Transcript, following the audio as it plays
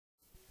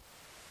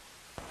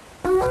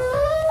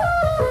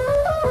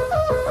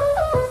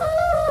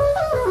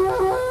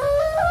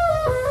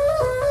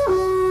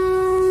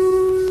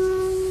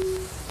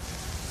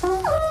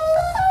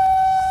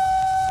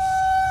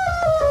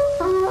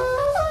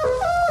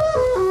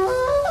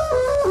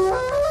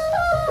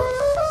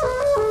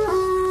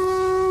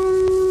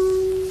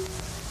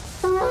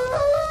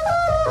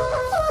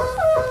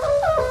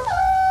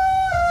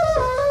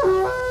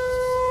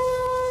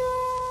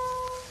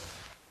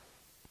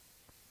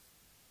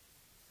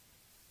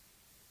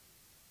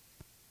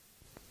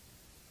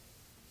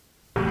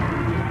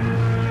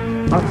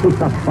Hat sich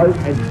das Volk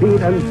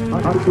entschieden,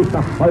 hat sich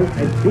das Volk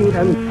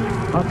entschieden,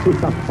 hat sich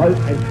das Volk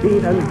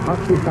entschieden,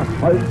 hat sich das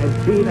Volk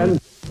entschieden,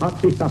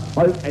 hat sich das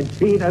Volk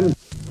entschieden,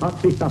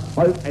 hat sich das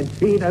Volk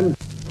entschieden,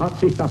 hat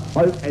sich das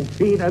Volk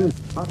entschieden,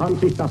 hat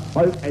sich das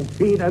Volk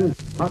entschieden,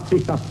 hat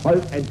sich das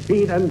Volk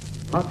entschieden,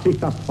 hat sich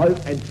das Volk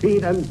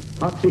entschieden,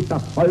 hat sich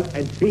das Volk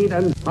entschieden,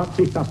 hat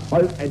sich das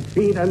Volk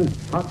entschieden,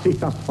 hat sich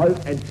das Volk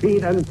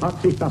entschieden,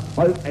 hat sich das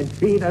Volk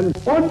entschieden,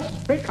 uns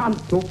bekannt,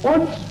 zu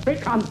uns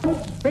bekannt,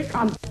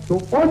 bekannt, zu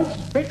uns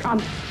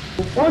bekannt,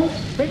 zu uns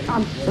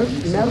bekannt,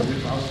 5. März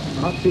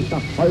hat sich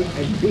das Volk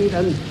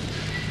entschieden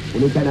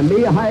und in seiner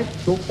Mehrheit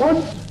zu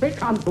uns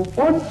bekannt,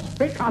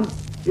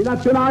 die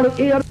nationale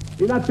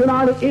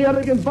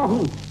Ehre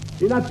gebrochen,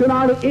 die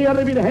nationale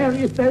Ehre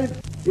wiederhergestellt,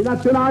 die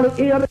nationale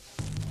Ehre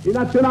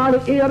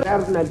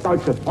werden ein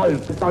deutsches Volk,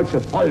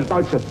 deutsches Volk,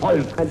 deutsches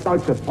Volk, ein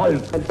deutsches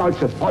Volk, ein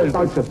deutsches Volk,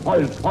 deutsches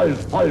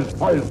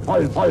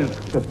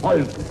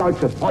Volk,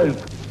 deutsches Volk.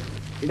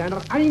 In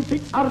einer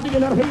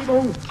einzigartigen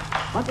Erhebung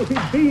hat es in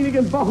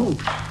wenigen Wochen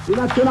die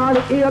nationale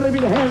Ehre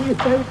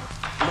wiederhergestellt.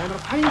 In einer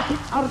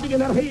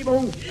einzigartigen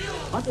Erhebung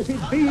hat es in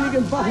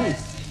wenigen Wochen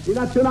die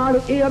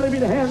nationale Ehre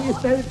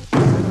wiederhergestellt.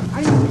 In einer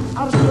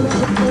einzigartigen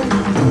Erhebung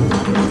hat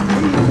es in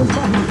wenigen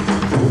Wochen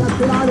die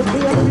nationale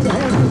Ehre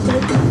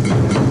wiederhergestellt.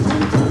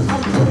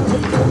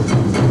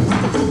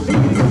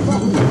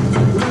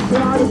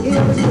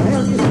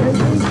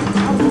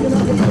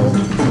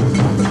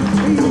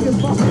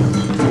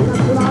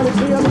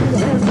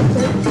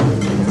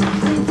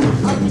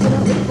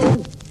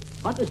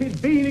 Hat es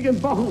in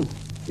wenigen Wochen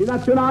die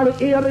nationale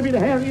Ehre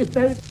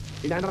wiederhergestellt.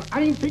 In einer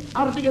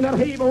einzigartigen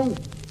Erhebung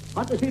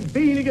hat es in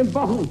wenigen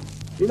Wochen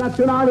die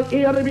nationale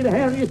Ehre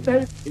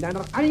wiederhergestellt. In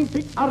einer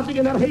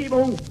einzigartigen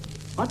Erhebung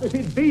hat es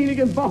in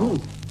wenigen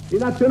Wochen die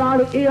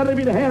nationale Ehre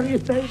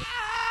wiederhergestellt.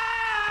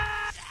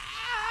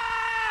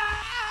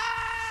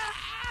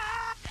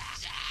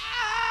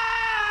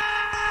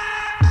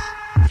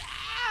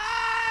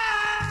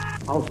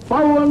 Aus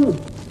Bauern,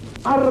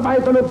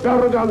 Arbeitern und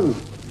Bürgern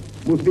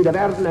muss wieder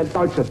werden ein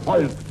deutsches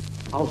Volk.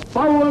 Aus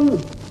Bauern,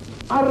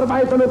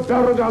 Arbeitern und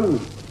Bürgern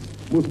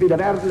muss wieder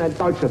werden ein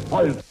deutsches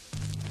Volk.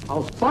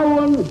 Aus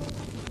Bauern,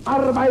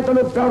 Arbeitern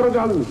und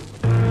Bürgern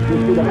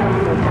muss wieder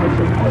werden ein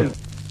deutsches Volk.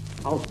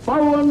 Aus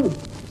Bauern,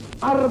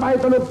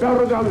 Arbeitern und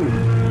Bürgern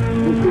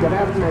muss wieder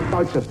werden ein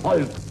deutsches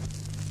Volk.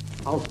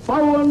 Aus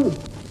Bauern,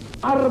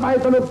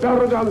 Arbeitern und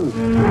Bürgern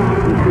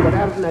muss wieder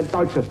werden ein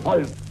deutsches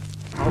Volk.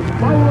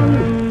 Aus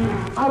Bauern,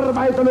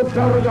 Arbeitern und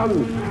Bürgern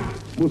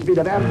muss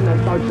wieder werden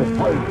ein deutsches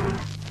Volk.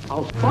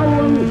 Aus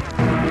Bauern,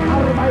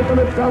 Arbeitern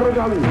und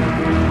Bürgern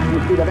muss wieder werden ein deutsches Volk. Aus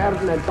Bauern, Arbeitern und Bürgern muss wieder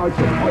werden ein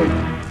deutsches Volk.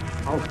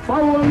 Aus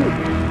Bauern,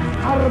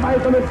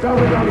 Arbeitern und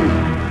Bürgern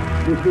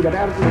muss wieder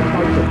werden ein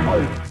deutsches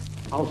Volk.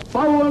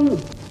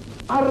 Aus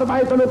Bauern,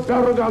 Arbeitern und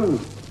Bürgern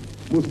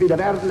muss wieder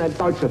werden ein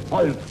deutsches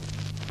Volk.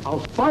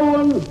 Aus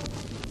Bauern,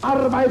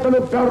 Arbeitern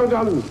und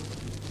Bürgern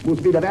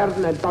muss wieder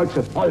werden ein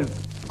deutsches Volk.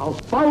 Aus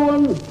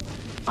Bauern,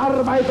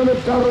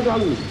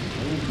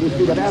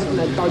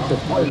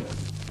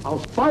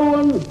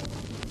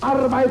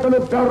 Arbeitern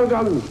und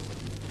Bürgern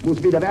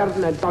muss wieder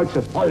werden ein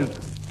deutsches Volk.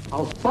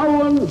 Aus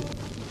Bauern,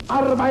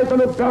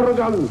 Arbeitern und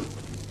Bürgern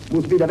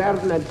muss wieder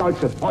werden ein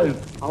deutsches Volk.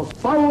 Aus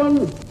Bauern,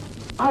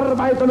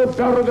 Arbeitern und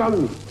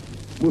Bürgern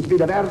muss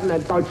wieder werden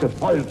ein deutsches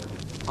Volk.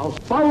 Aus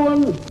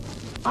Bauern,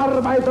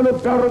 Arbeitern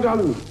und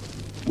Bürgern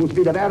muss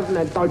wieder werden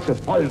ein deutsches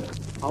Volk.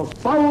 Aus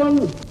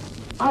Bauern,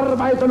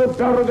 Arbeitern und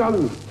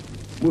Bürgern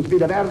muss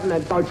wieder werden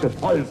ein deutsches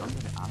Volk.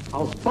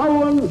 Aus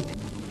Bauern,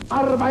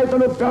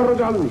 Arbeitern und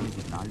Bürgern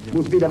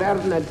muss wieder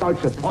werden ein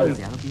deutsches Volk.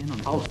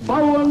 Aus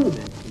Bauern,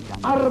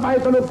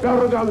 Arbeitern und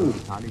Bürgern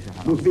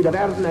muss wieder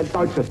werden ein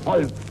deutsches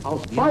Volk.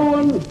 Aus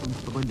Bauern,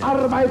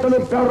 Arbeitern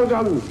und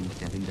Bürgern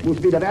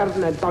muss wieder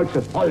werden ein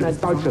deutsches Volk, ein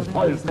deutsches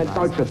Volk, ein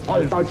deutsches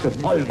Volk, deutsches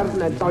Volk,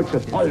 ein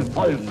deutsches Volk,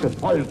 deutsches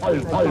Volk,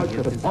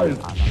 deutsches Volk.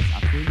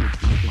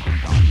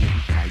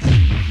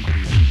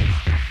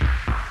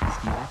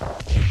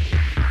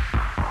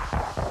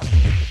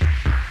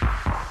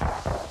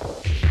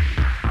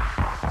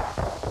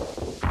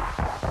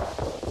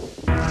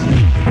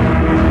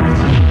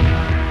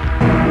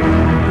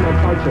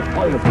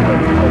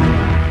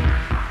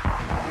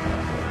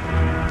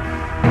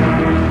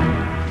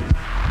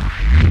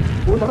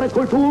 Unsere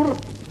Kultur,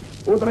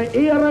 unsere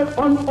Ehre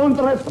und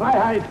unsere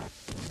Freiheit.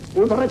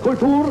 Unsere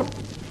Kultur,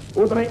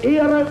 unsere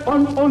Ehre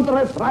und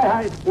unsere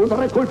Freiheit.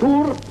 Unsere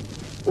Kultur,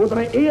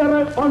 unsere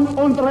Ehre und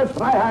unsere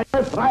Freiheit.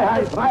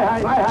 Freiheit,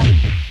 Freiheit, Freiheit.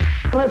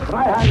 Unsere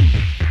Freiheit,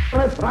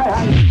 Freiheit,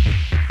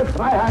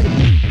 Freiheit,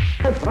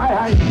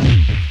 Freiheit,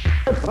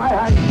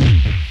 Freiheit,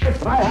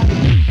 Freiheit,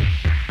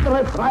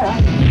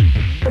 Freiheit,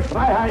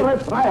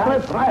 Freiheit,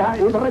 Freiheit,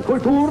 Freiheit, unsere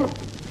Kultur,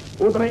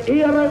 unsere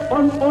Ehre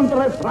und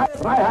unsere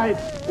Freiheit,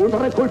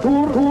 unsere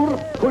Kultur,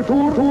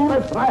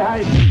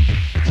 Freiheit.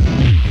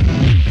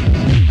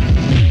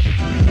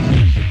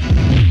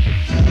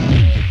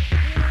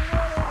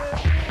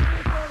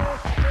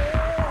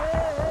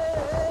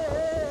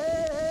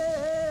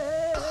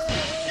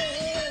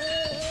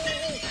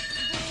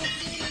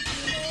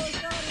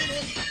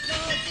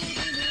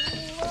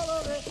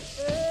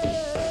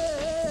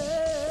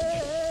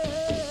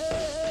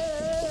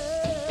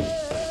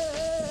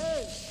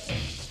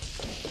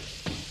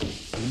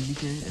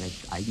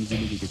 Recht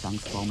eigensinnige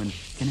Gesangsformen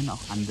kennen auch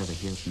andere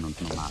Hirten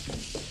und Nomaden.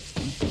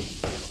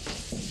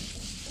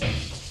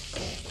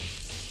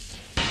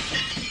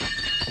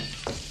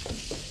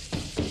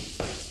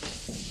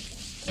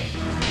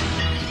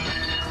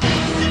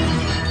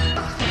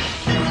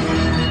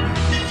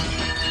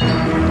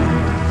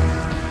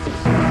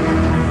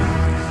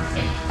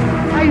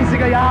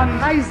 Eisiger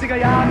Jahren.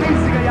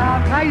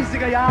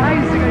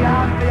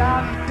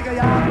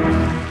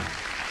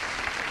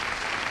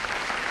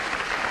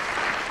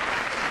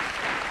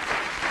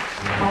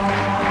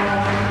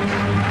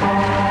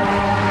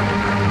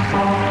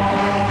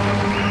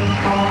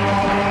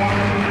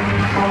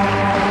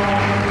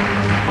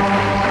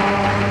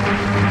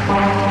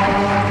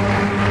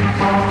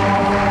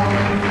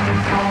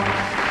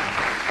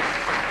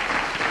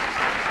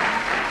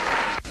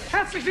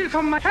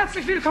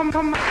 Herzlich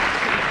willkommen.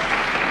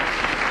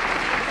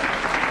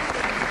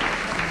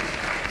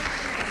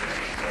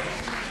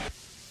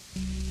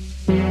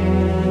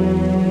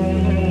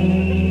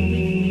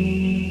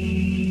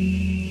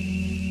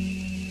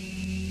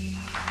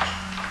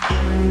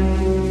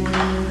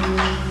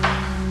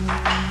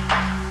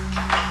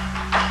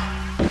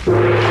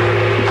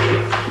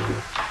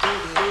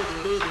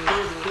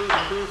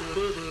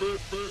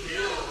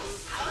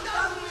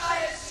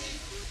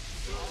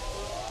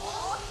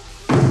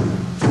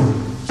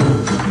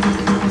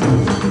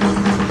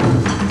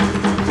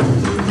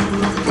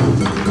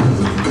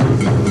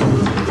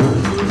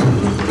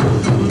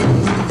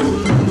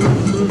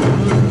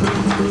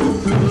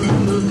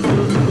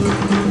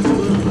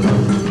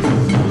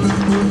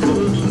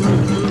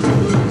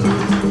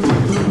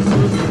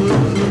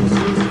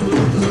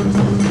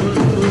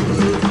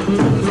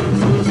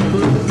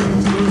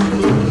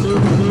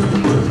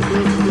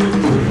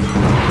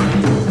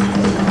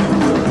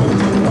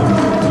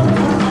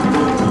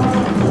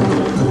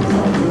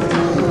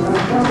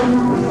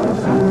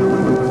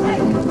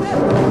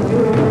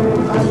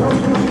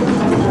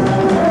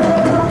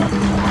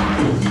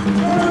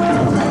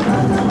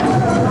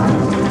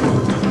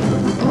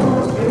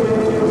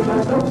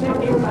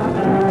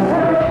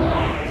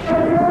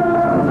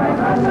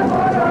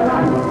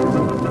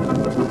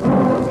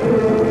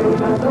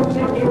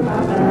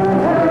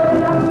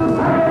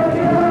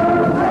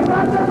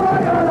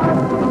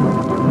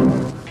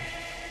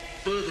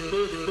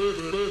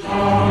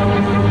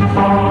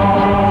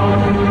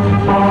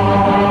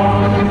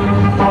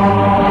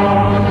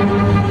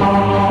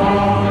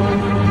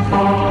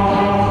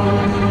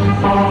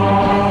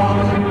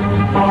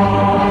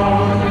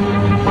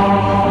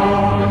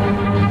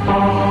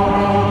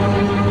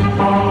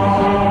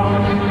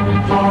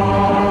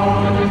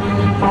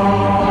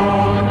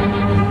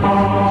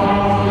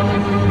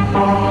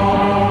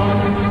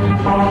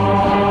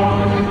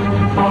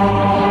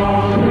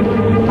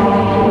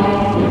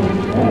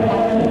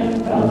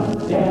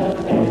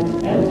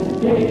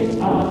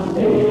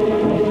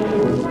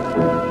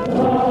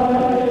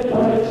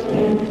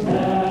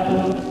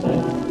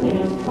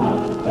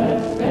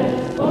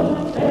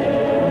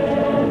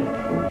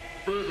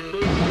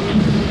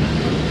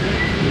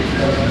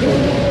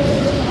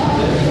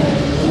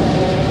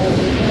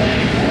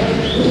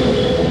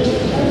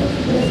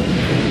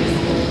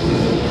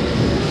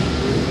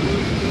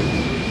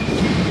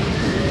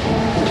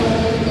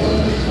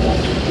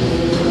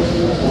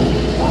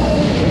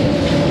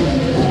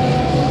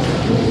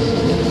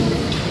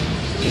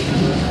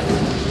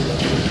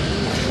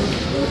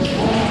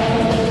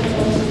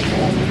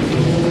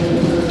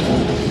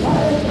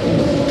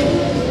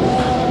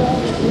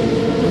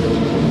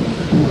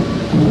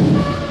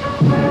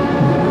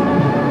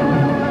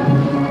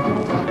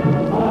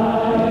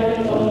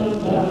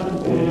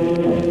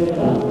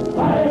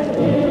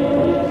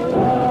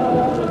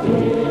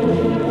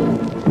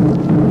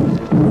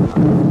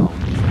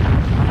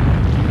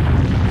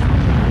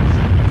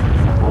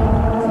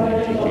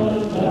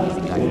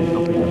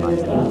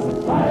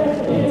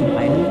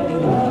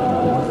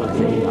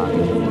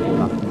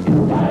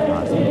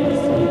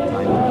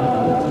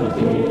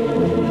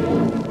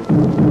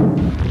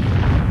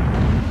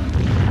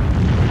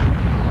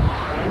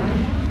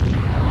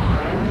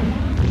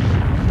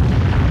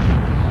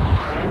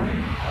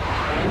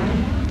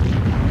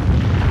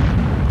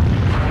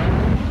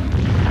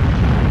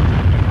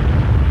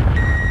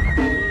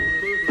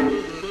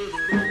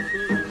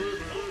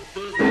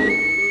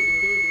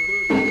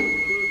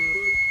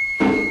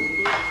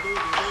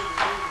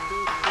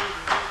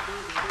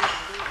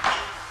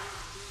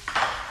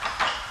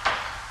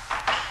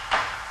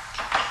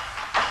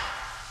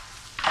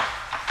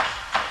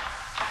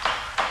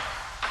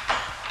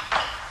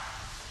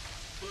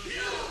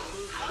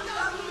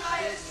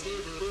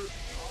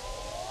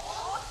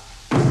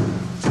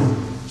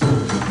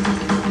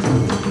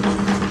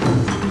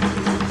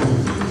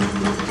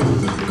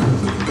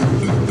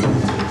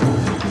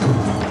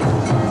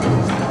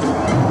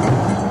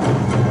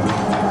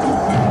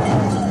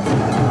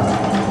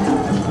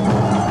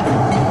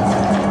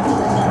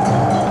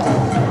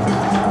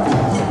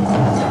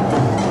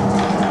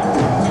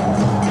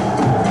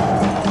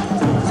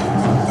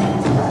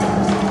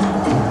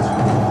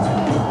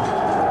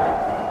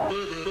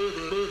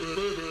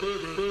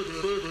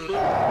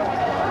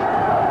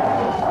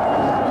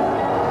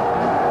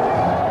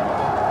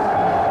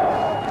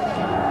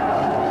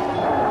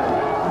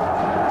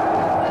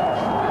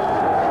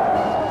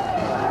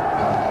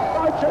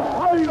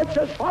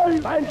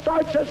 Volk, ein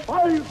deutsches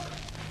Volk.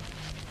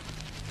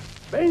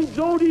 Wenn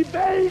so die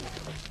Welt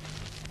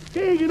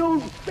gegen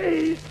uns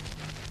steht,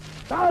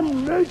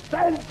 dann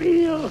müssen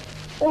wir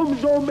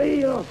umso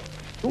mehr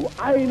zu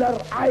einer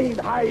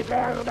Einheit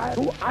werden,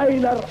 zu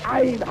einer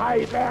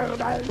Einheit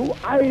werden, zu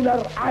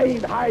einer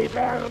Einheit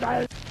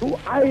werden, zu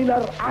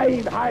einer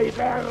Einheit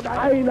werden,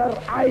 einer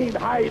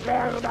Einheit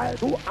werden,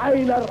 zu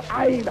einer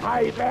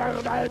Einheit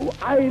werden, zu einer Einheit werden,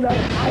 zu einer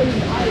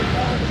Einheit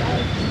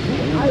werden.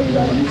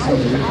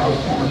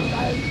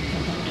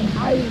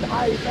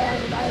 Einheit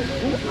werden,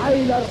 zu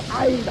einer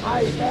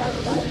Einheit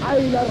werden, zu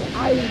einer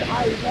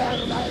Einheit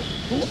werden,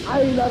 zu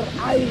einer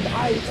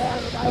Einheit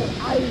werden,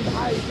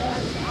 Einheit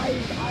werden,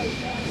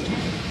 Einheit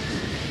werden.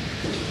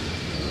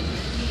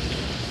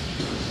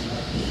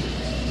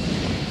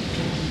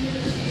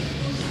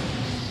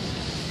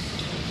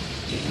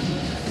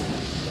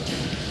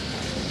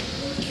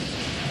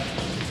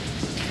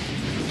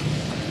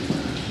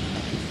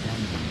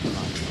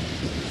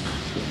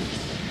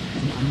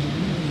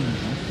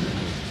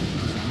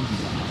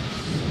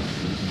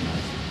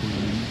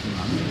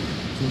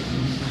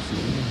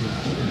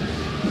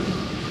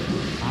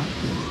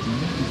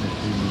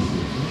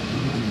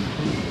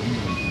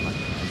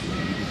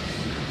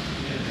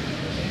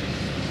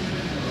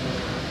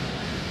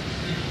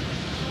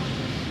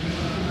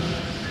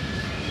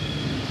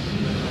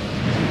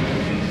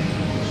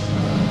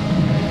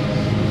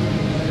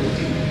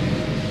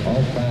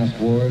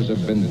 Wars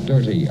have been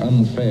dirty,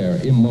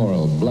 unfair,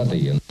 immoral,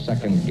 bloody, and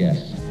second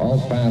guess. All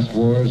past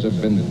wars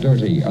have been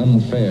dirty,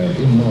 unfair,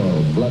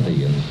 immoral,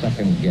 bloody, and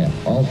second guess.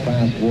 All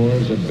past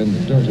wars have been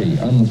dirty,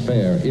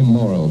 unfair,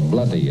 immoral,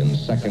 bloody, and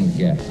second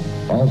guess.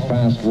 All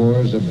past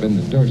wars have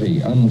been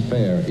dirty,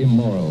 unfair,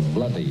 immoral,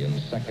 bloody, and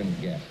second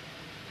guess.